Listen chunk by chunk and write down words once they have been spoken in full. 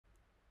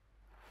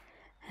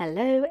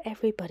Hello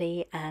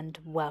everybody and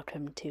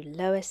welcome to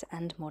Lois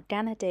and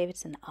Morgana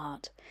Davidson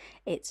Art.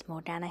 It's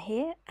Morgana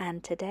here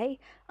and today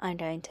I'm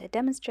going to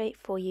demonstrate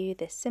for you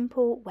this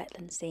simple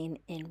wetland scene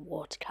in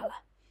watercolour.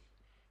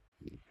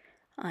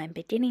 I'm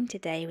beginning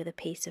today with a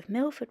piece of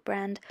Milford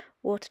brand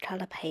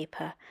watercolour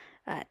paper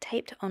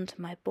taped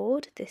onto my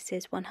board. This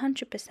is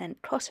 100%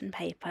 cotton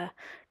paper,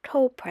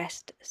 cold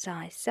pressed,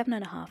 size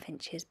 7.5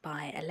 inches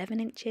by 11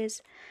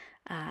 inches,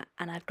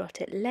 and I've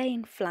got it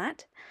laying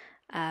flat.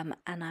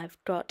 And I've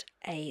got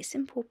a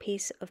simple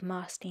piece of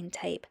masking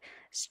tape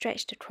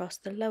stretched across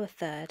the lower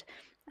third,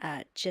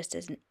 just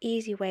as an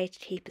easy way to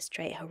keep a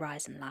straight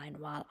horizon line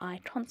while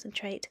I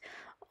concentrate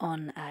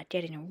on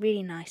getting a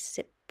really nice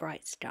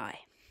bright sky.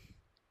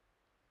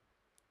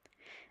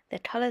 The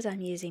colours I'm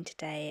using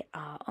today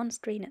are on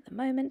screen at the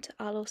moment.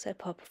 I'll also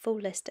pop a full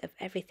list of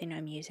everything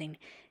I'm using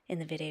in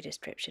the video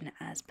description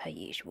as per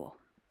usual.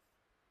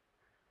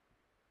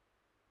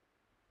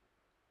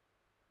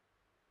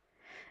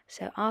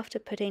 So after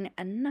putting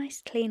a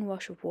nice clean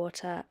wash of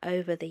water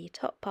over the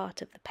top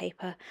part of the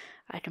paper,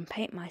 I can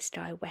paint my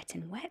sky wet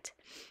in wet.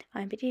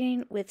 I'm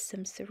beginning with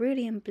some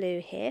cerulean blue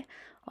here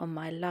on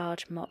my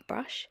large mop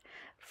brush,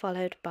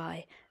 followed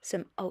by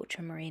some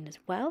ultramarine as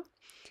well.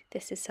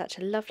 This is such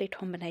a lovely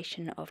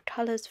combination of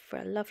colours for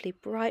a lovely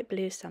bright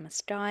blue summer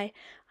sky.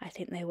 I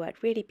think they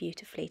work really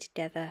beautifully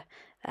together,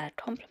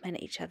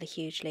 complement each other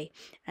hugely,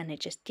 and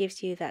it just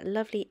gives you that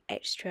lovely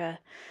extra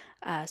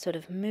sort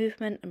of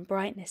movement and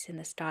brightness in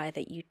the sky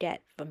that you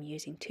get from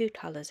using two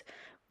colours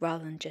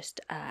rather than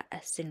just a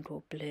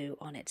single blue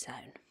on its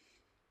own.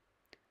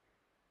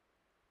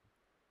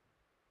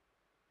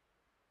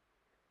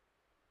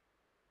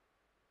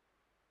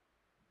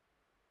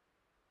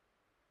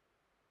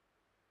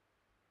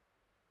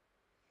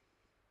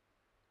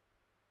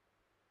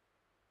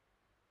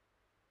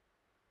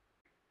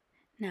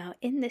 Now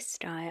in this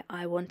sky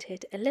I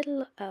wanted a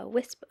little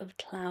wisp of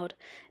cloud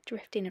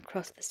drifting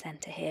across the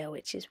centre here,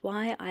 which is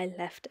why I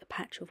left a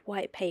patch of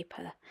white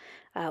paper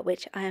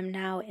which I am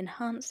now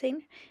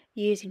enhancing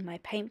using my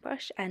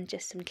paintbrush and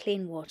just some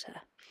clean water.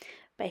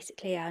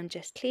 Basically I'm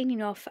just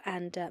cleaning off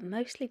and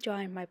mostly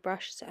drying my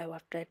brush, so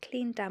I've got a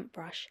clean damp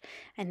brush,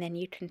 and then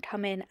you can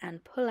come in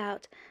and pull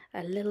out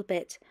a little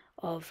bit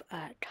of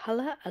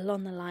colour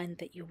along the line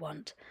that you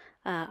want.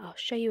 I'll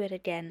show you it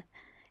again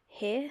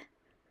here.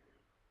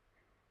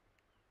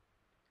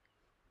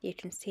 You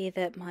can see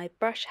that my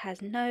brush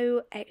has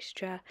no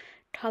extra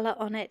colour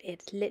on it.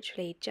 It's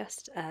literally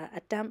just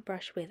a damp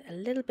brush with a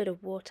little bit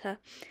of water,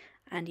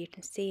 and you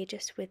can see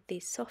just with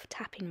these soft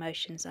tapping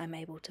motions I'm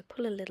able to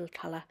pull a little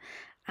colour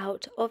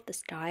out of the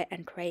sky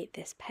and create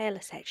this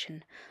paler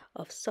section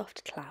of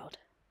soft cloud.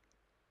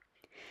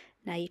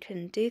 Now you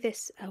can do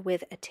this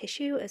with a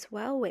tissue as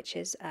well, which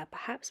is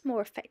perhaps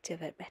more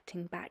effective at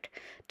getting back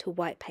to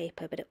white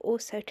paper, but it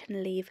also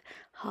can leave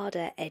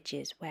harder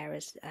edges,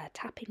 whereas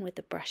tapping with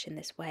the brush in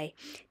this way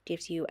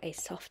gives you a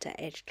softer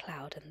edged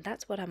cloud, and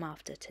that's what I'm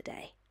after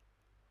today.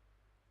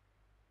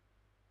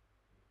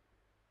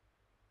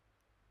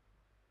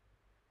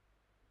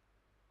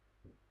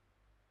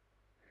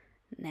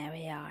 There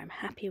we are, I'm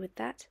happy with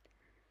that.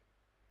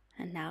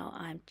 And now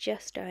I'm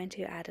just going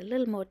to add a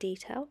little more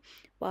detail.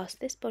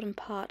 Whilst this bottom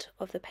part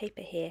of the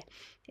paper here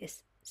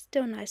is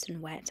still nice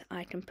and wet,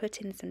 I can put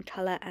in some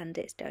colour and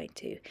it's going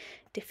to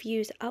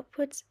diffuse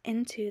upwards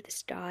into the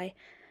sky.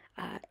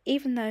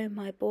 Even though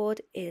my board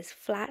is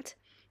flat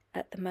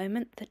at the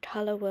moment, the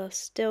colour will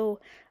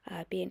still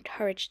be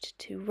encouraged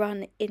to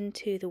run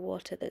into the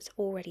water that's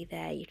already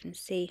there. You can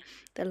see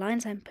the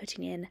lines I'm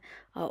putting in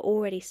are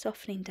already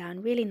softening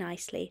down really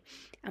nicely,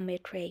 and we're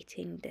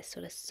creating this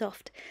sort of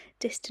soft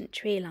distant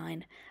tree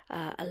line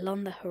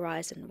along the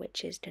horizon,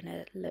 which is going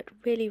to look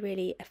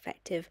really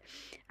effective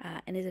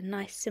and is a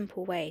nice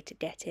simple way to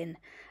get in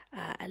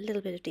a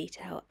little bit of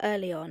detail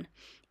early on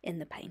in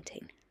the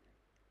painting.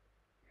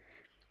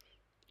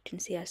 You can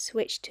see I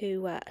switched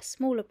to a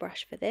smaller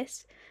brush for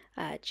this,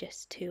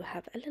 just to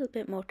have a little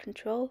bit more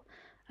control,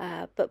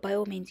 but by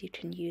all means you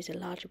can use a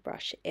larger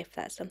brush if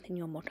that's something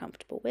you're more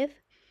comfortable with.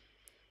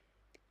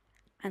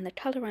 And the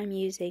colour I'm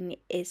using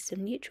is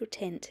some neutral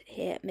tint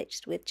here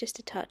mixed with just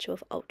a touch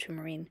of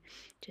ultramarine,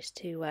 just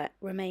to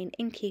remain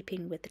in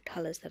keeping with the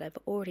colours that I've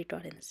already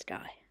got in the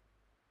sky.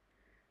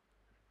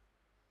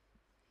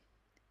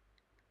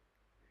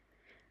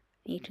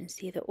 You can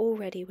see that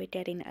already we're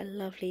getting a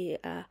lovely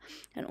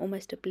and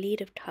almost a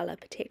bleed of colour,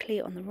 particularly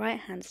on the right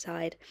hand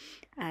side,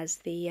 as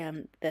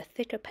the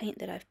thicker paint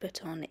that I've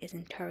put on is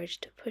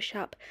encouraged to push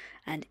up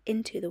and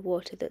into the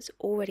water that's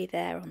already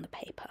there on the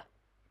paper.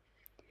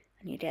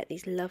 And you get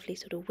these lovely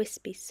sort of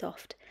wispy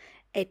soft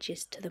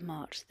edges to the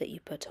marks that you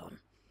put on.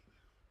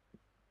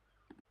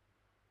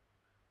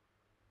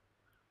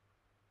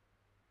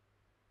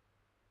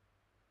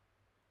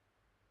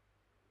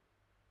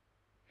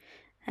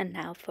 And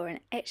now for an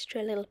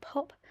extra little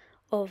pop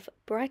of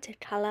brighter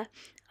colour,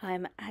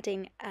 I'm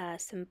adding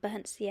some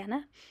burnt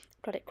sienna.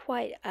 Got it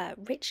quite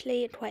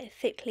richly and quite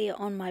thickly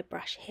on my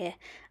brush here,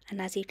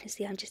 and as you can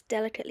see I'm just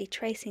delicately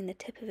tracing the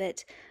tip of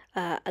it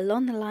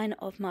along the line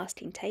of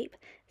masking tape.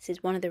 This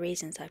is one of the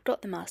reasons I've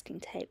got the masking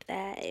tape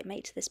there. It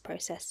makes this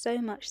process so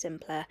much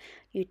simpler.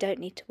 You don't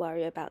need to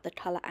worry about the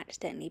colour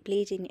accidentally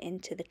bleeding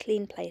into the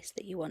clean place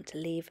that you want to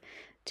leave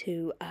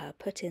to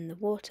put in the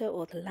water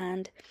or the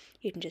land.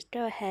 You can just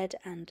go ahead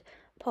and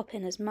pop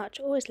in as much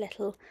or as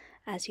little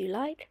as you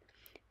like.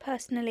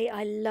 Personally,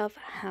 I love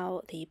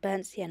how the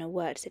burnt sienna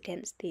works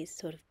against these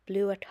sort of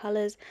bluer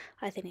colours.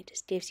 I think it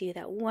just gives you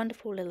that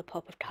wonderful little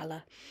pop of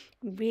colour.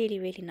 Really,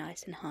 really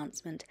nice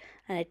enhancement.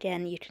 And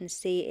again, you can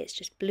see it's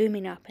just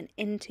blooming up and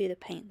into the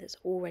paint that's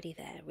already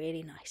there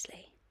really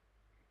nicely.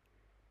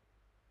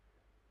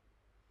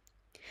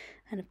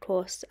 And of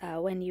course,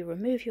 when you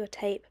remove your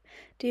tape,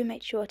 do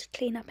make sure to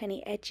clean up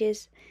any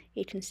edges.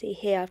 You can see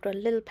here I've got a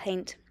little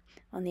paint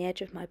on the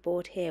edge of my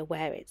board here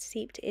where it's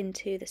seeped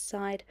into the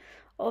side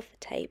of the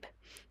tape.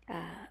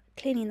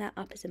 Cleaning that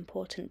up is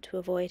important to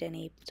avoid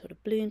any sort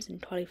of blooms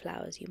and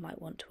cauliflowers you might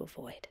want to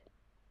avoid.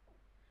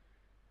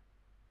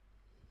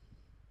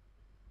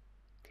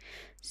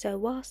 So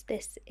whilst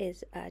this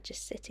is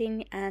just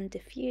sitting and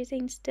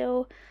diffusing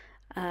still,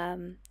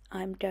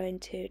 I'm going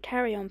to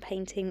carry on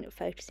painting,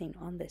 focusing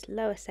on this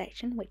lower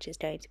section, which is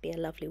going to be a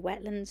lovely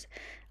wetlands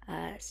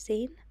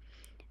scene.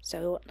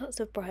 So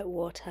lots of bright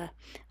water.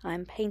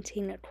 I'm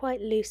painting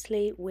quite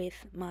loosely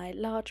with my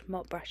large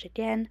mop brush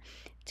again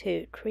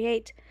to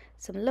create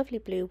some lovely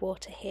blue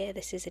water here.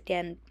 This is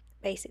again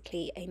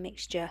basically a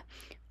mixture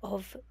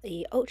of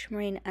the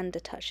ultramarine and a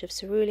touch of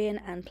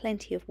cerulean and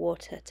plenty of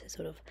water to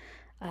sort of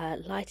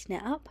lighten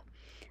it up.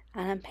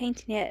 And I'm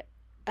painting it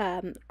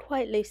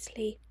quite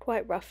loosely,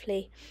 quite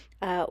roughly,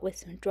 with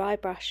some dry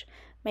brush,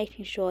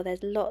 making sure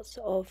there's lots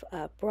of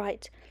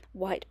bright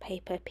white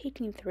paper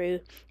peeking through,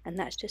 and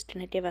that's just going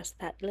to give us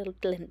that little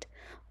glint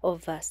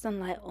of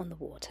sunlight on the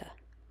water.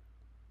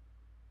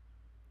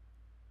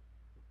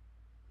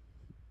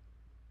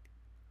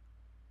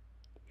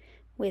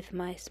 With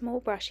my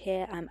small brush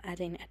here, I'm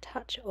adding a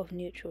touch of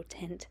neutral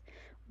tint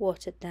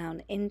watered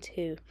down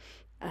into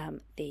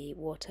the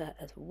water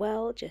as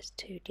well, just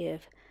to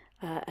give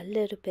a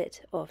little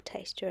bit of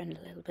texture and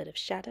a little bit of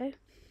shadow.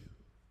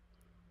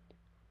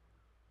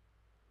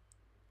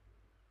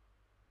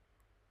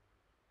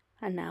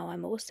 And now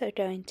I'm also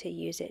going to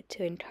use it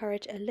to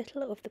encourage a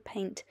little of the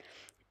paint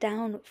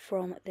down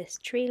from this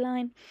tree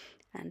line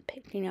and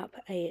picking up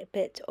a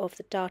bit of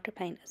the darker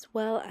paint as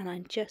well, and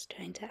I'm just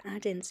going to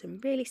add in some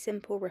really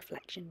simple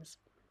reflections.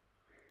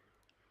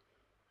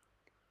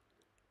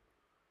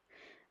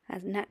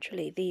 As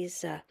naturally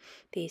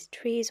these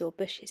trees or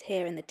bushes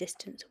here in the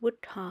distance would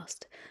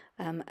cast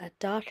a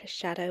darker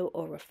shadow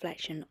or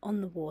reflection on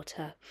the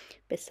water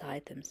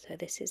beside them. So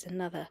this is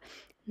another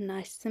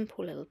nice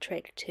simple little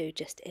trick to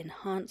just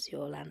enhance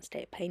your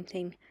landscape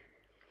painting.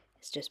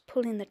 It's just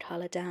pulling the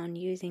colour down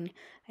using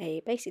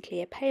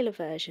basically a paler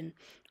version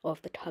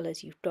of the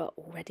colours you've got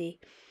already,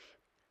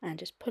 and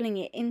just pulling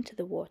it into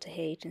the water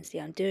here. You can see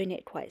I'm doing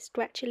it quite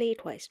scratchily,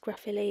 quite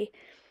scruffily,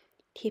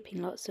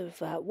 keeping lots of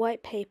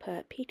white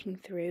paper peeking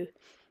through.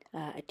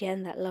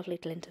 Again, that lovely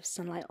glint of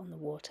sunlight on the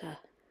water,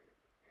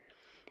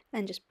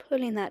 and just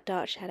pulling that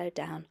dark shadow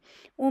down,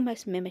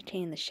 almost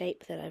mimicking the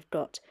shape that I've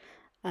got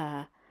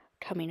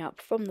coming up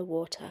from the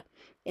water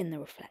in the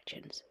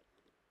reflections,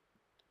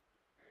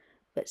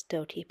 but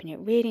still keeping it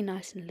really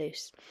nice and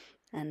loose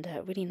and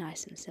really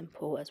nice and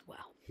simple as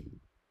well.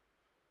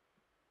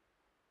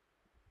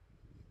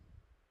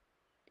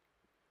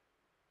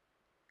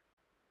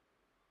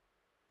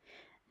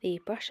 The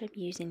brush I'm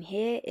using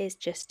here is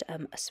just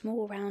a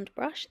small round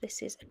brush.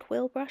 This is a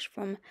quill brush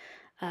from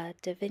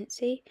Da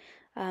Vinci,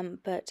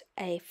 but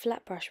a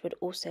flat brush would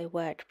also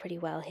work pretty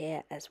well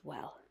here as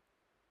well.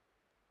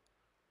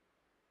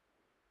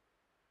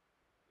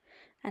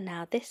 And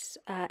now this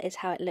is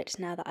how it looks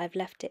now that I've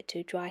left it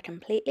to dry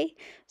completely.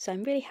 So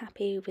I'm really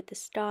happy with the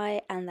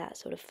sky and that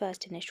sort of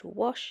first initial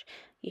wash.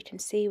 You can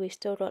see we've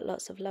still got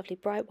lots of lovely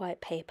bright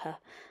white paper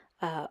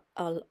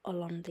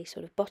along the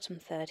sort of bottom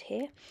third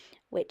here,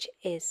 which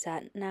is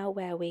now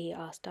where we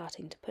are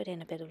starting to put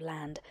in a bit of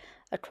land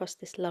across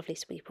this lovely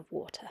sweep of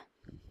water.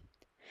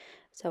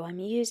 So I'm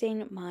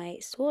using my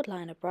sword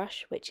liner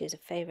brush, which is a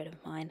favourite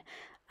of mine,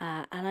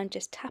 and I'm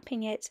just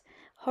tapping it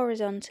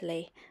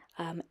horizontally.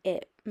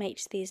 It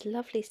makes these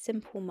lovely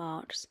simple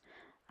marks,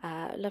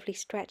 lovely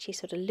stretchy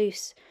sort of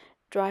loose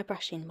dry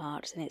brushing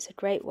marks, and it's a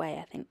great way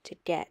I think to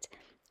get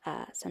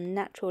some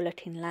natural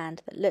looking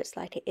land that looks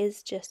like it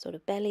is just sort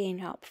of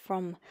bellying up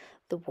from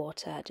the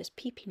water, just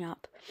peeping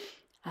up.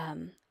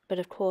 But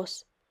of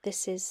course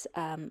this is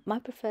my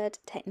preferred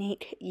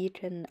technique. You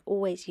can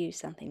always use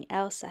something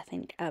else. I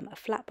think a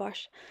flat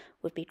brush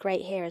would be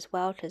great here as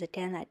well, because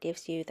again that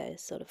gives you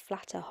those sort of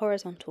flatter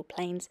horizontal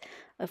planes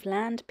of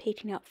land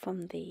peeking up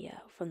from the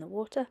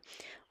water.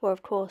 Or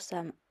of course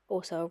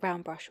also a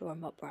round brush or a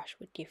mop brush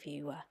would give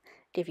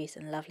you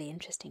some lovely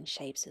interesting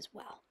shapes as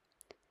well.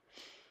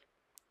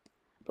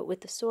 But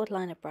with the sword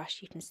liner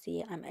brush, you can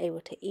see I'm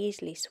able to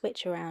easily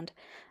switch around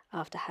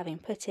after having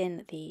put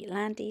in the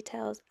land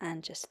details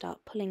and just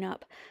start pulling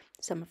up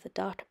some of the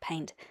darker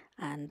paint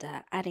and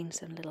adding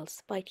some little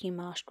spiky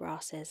marsh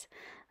grasses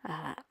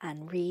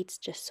and reeds,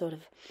 just sort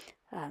of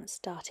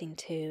starting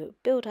to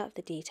build up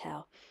the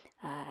detail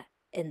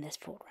in this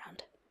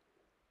foreground.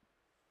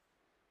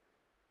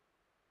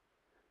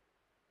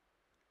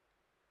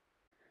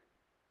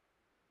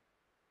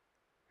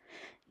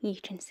 You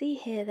can see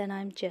here that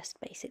I'm just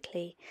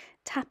basically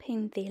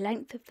tapping the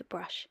length of the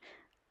brush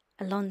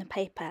along the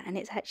paper, and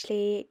it's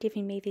actually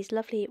giving me these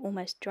lovely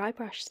almost dry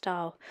brush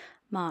style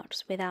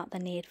marks without the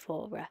need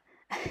for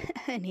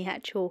any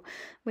actual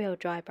real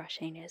dry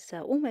brushing. It's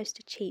almost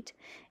a cheat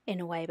in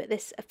a way, but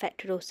this effect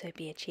could also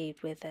be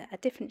achieved with a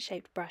different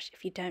shaped brush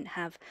if you don't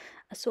have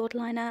a sword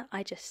liner.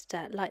 I just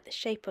like the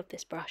shape of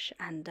this brush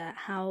and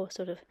how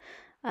sort of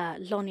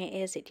long it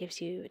is. It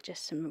gives you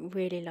just some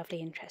really lovely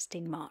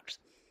interesting marks.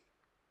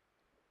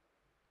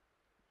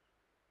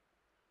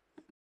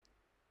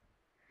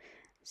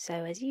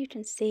 So as you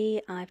can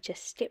see, I've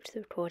just skipped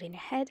the recording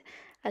ahead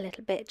a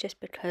little bit just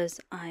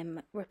because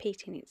I'm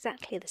repeating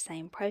exactly the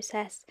same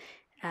process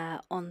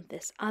on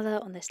this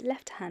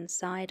left hand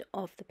side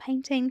of the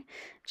painting.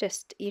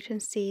 Just you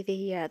can see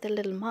the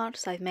little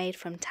marks I've made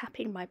from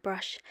tapping my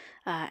brush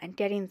and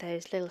getting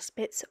those little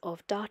spits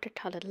of darker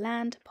coloured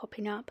land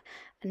popping up,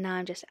 and now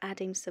I'm just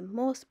adding some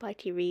more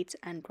spiky reeds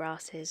and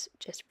grasses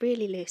just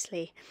really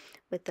loosely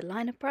with the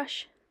liner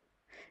brush.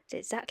 It's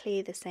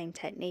exactly the same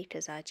technique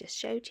as I just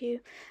showed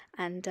you,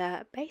 and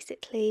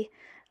basically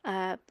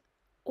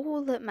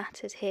all that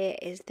matters here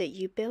is that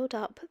you build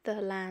up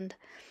the land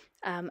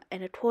and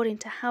according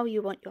to how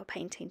you want your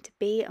painting to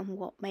be and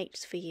what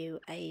makes for you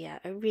a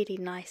really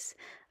nice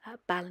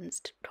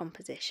balanced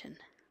composition.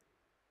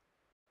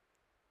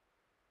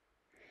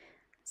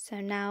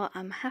 So now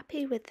I'm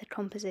happy with the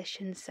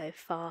composition so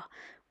far,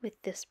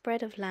 with the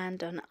spread of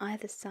land on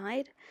either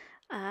side.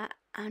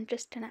 I'm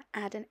just going to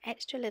add an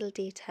extra little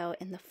detail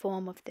in the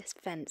form of this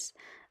fence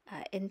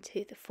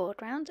into the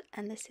foreground,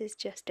 and this is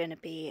just going to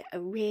be a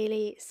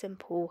really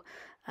simple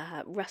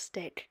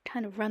rustic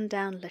kind of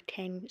rundown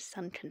looking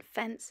sunken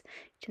fence.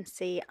 You can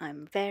see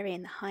I'm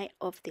varying the height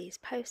of these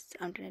posts.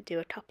 I'm going to do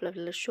a couple of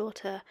little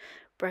shorter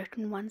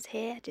broken ones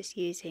here, just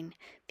using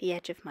the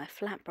edge of my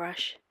flat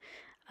brush.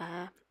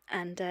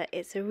 And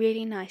it's a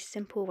really nice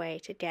simple way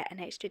to get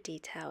an extra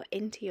detail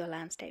into your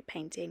landscape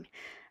painting,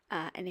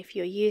 and if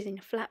you're using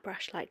a flat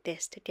brush like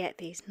this to get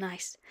these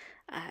nice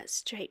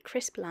straight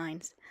crisp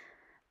lines,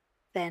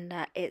 then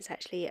it's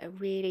actually a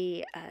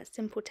really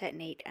simple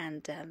technique,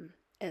 and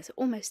it's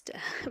almost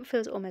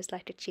feels almost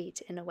like a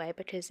cheat in a way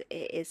because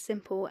it is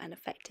simple and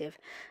effective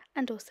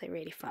and also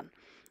really fun.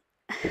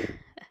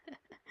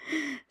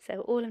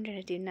 So all I'm going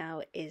to do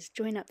now is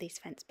join up these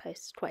fence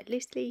posts quite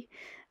loosely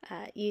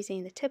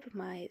using the tip of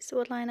my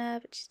sword liner,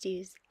 but just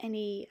use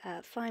any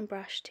fine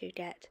brush to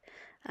get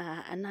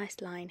a nice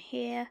line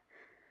here.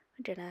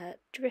 I'm going to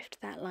drift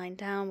that line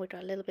down. We've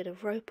got a little bit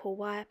of rope or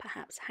wire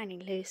perhaps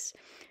hanging loose,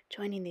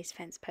 joining these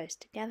fence posts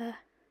together.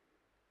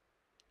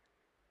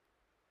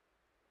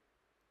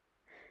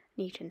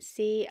 You can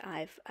see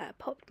I've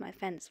popped my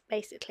fence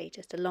basically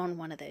just along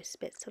one of those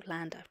spits of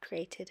land I've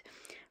created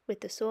with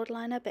the sword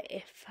liner, but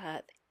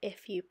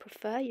if you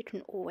prefer, you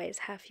can always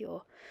have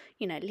your,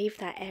 leave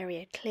that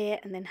area clear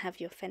and then have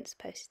your fence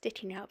post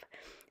sticking up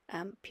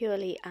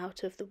purely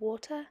out of the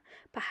water.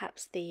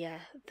 Perhaps the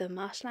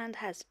marshland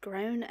has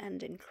grown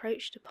and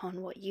encroached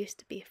upon what used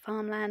to be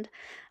farmland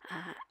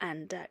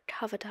and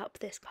covered up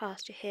this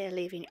pasture here,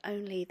 leaving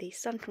only the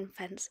sunken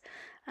fence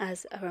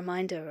as a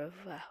reminder of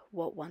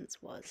what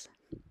once was.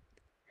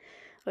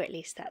 Or at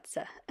least that's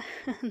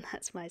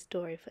that's my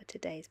story for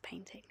today's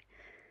painting.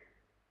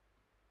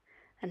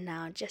 And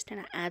now I'm just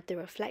going to add the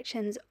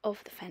reflections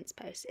of the fence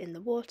posts in the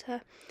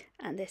water,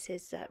 and this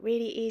is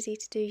really easy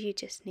to do. You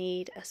just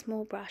need a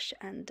small brush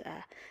and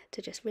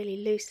to just really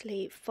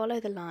loosely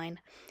follow the line,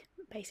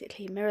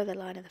 basically mirror the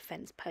line of the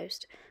fence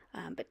post,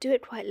 but do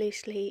it quite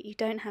loosely. You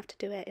don't have to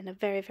do it in a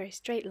very, very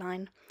straight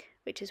line,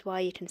 which is why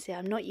you can see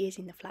I'm not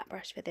using the flat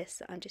brush for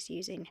this. I'm just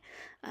using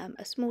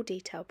a small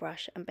detail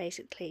brush and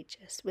basically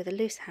just with a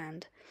loose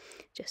hand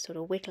just sort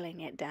of wiggling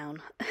it down,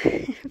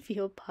 if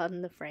you'll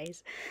pardon the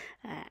phrase,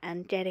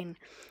 and getting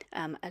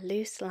a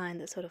loose line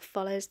that sort of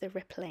follows the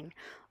rippling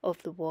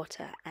of the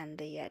water, and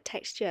the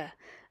texture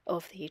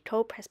of the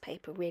cold press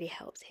paper really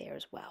helps here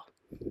as well.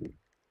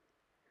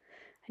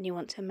 And you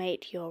want to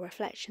make your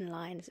reflection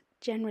lines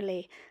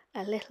generally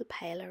a little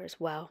paler as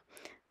well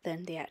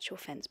than the actual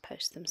fence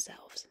posts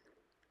themselves,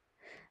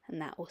 and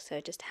that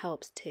also just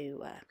helps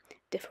to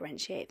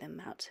differentiate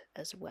them out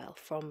as well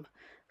from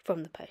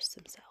the posts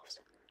themselves.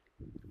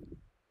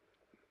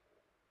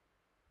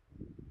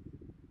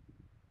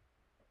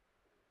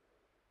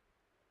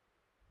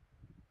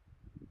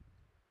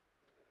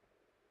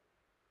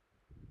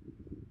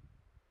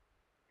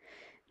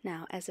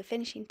 Now, as a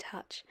finishing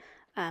touch,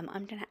 I'm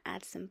going to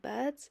add some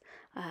birds.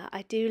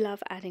 I do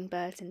love adding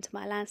birds into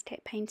my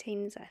landscape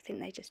paintings. I think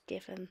they just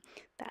give them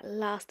that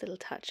last little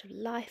touch of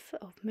life,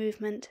 of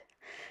movement.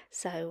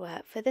 So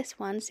for this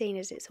one, seeing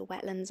as it's a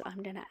wetlands,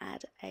 I'm going to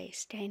add a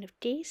skein of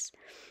geese.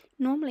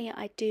 Normally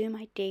I do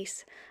my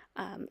geese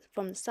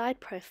from the side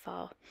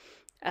profile,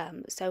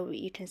 so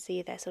you can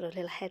see their sort of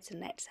little heads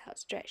and necks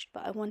outstretched,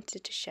 but I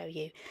wanted to show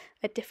you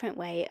a different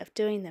way of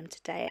doing them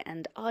today,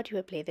 and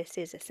arguably this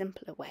is a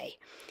simpler way.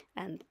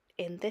 And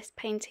in this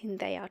painting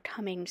they are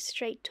coming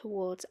straight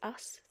towards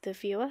us, the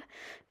viewer,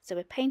 so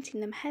we're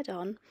painting them head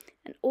on,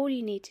 and all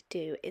you need to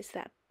do is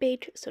that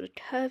big sort of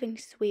curving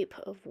sweep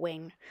of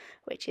wing,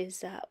 which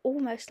is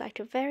almost like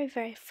a very,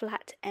 very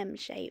flat M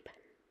shape,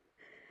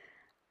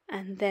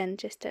 and then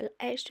just an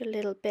extra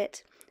little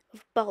bit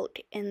of bulk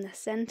in the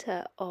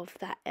center of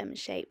that M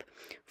shape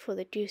for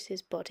the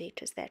GEESE's body,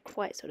 because they're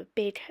quite sort of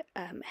big,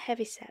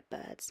 heavy set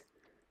birds.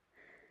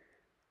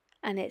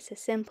 And it's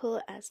as simple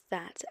as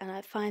that, and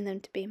I find them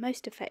to be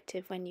most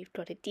effective when you've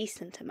got a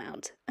decent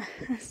amount.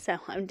 So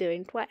I'm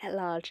doing quite a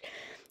large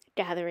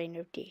gathering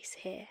of geese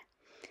here.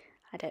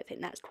 I don't think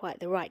that's quite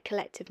the right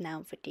collective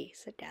noun for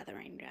geese, a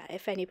gathering.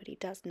 If anybody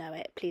does know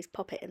it, please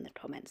pop it in the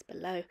comments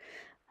below.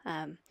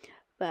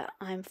 But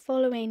I'm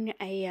following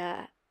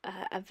a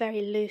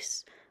very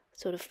loose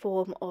sort of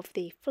form of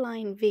the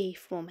flying V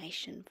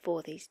formation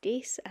for these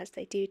geese, as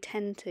they do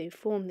tend to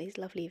form these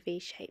lovely V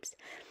shapes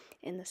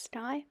in the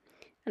sky.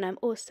 And I'm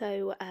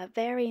also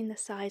varying the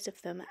size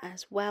of them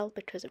as well,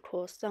 because of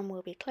course some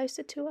will be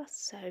closer to us,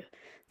 so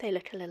they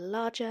look a little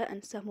larger,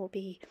 and some will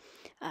be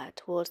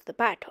towards the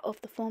back of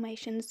the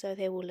formation, so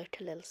they will look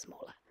a little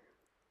smaller.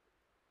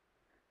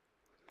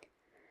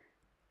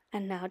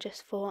 And now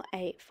just for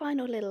a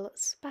final little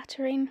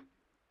spattering,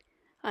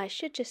 I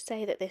should just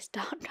say that this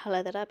dark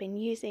colour that I've been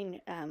using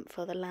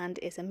for the land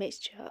is a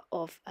mixture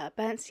of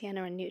burnt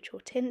sienna and neutral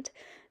tint,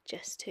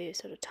 just to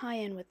sort of tie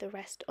in with the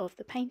rest of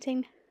the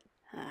painting.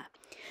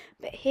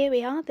 But here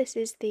we are, this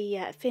is the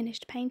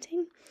finished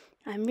painting.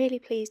 I'm really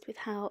pleased with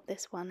how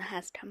this one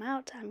has come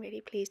out. I'm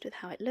really pleased with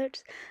how it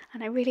looks,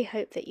 and I really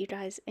hope that you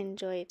guys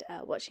enjoyed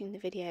watching the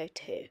video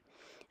too.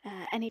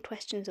 Any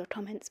questions or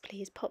comments,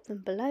 please pop them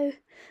below.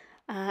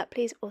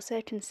 Please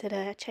also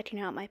consider checking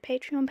out my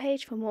Patreon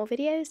page for more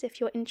videos if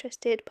you're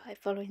interested by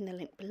following the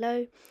link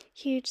below.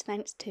 Huge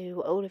thanks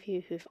to all of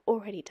you who've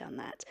already done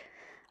that.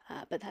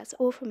 But that's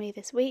all from me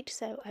this week,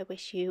 so I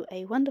wish you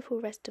a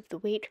wonderful rest of the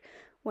week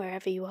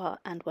wherever you are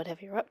and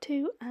whatever you're up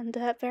to, and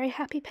very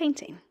happy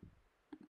painting.